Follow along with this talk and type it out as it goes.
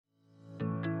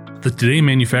The Today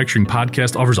Manufacturing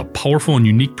podcast offers a powerful and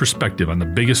unique perspective on the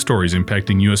biggest stories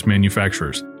impacting U.S.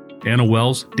 manufacturers. Anna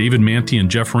Wells, David Manty,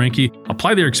 and Jeff Ranke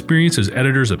apply their experience as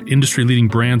editors of industry-leading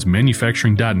brands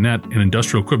Manufacturing.net and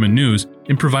Industrial Equipment News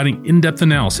in providing in-depth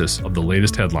analysis of the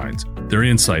latest headlines. Their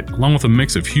insight, along with a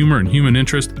mix of humor and human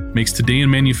interest, makes Today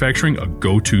in Manufacturing a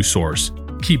go-to source.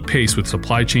 Keep pace with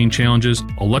supply chain challenges,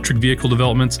 electric vehicle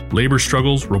developments, labor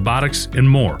struggles, robotics, and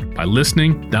more by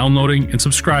listening, downloading, and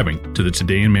subscribing to the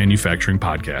Today in Manufacturing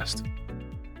podcast.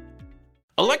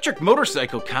 Electric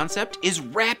motorcycle concept is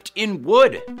wrapped in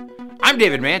wood. I'm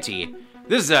David Manty.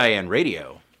 This is IAN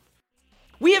Radio.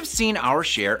 We have seen our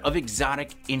share of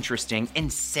exotic, interesting,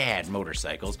 and sad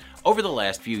motorcycles over the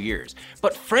last few years,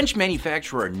 but French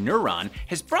manufacturer Neuron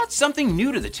has brought something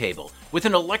new to the table with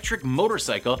an electric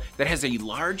motorcycle that has a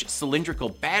large cylindrical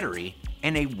battery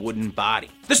and a wooden body.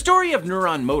 The story of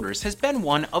Neuron Motors has been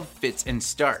one of fits and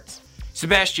starts.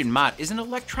 Sebastian Mott is an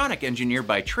electronic engineer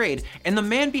by trade and the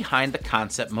man behind the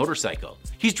concept motorcycle.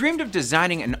 He's dreamed of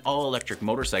designing an all-electric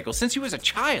motorcycle since he was a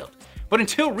child, but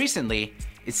until recently,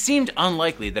 it seemed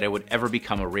unlikely that it would ever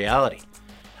become a reality.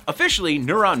 Officially,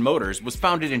 Neuron Motors was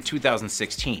founded in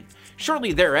 2016.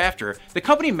 Shortly thereafter, the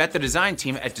company met the design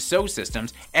team at Dassault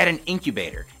Systems at an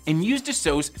incubator and used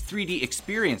Dassault's 3D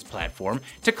Experience platform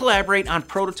to collaborate on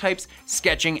prototypes,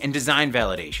 sketching, and design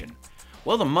validation.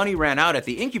 Well, the money ran out at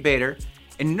the incubator,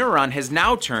 and Neuron has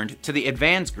now turned to the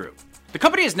Advance Group. The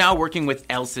company is now working with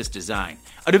Elsys Design,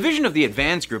 a division of the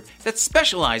Advance Group that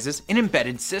specializes in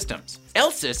embedded systems.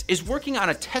 Elsys is working on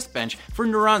a test bench for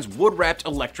Neuron's wood-wrapped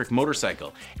electric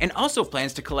motorcycle and also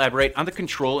plans to collaborate on the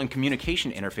control and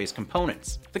communication interface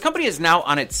components. The company is now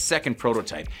on its second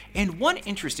prototype, and one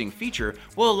interesting feature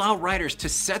will allow riders to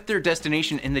set their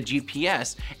destination in the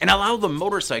GPS and allow the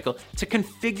motorcycle to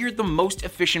configure the most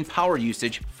efficient power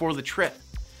usage for the trip.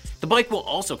 The bike will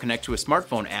also connect to a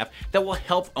smartphone app that will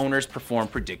help owners perform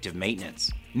predictive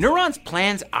maintenance. Neuron's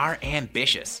plans are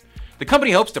ambitious. The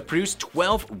company hopes to produce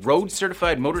 12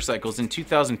 road-certified motorcycles in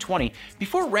 2020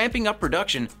 before ramping up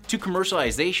production to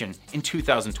commercialization in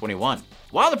 2021.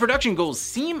 While the production goals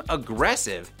seem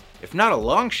aggressive, if not a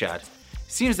long shot, it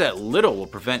seems that little will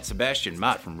prevent Sebastian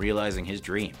Mott from realizing his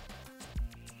dream.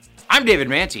 I'm David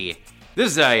Manty.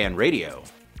 This is IAN Radio.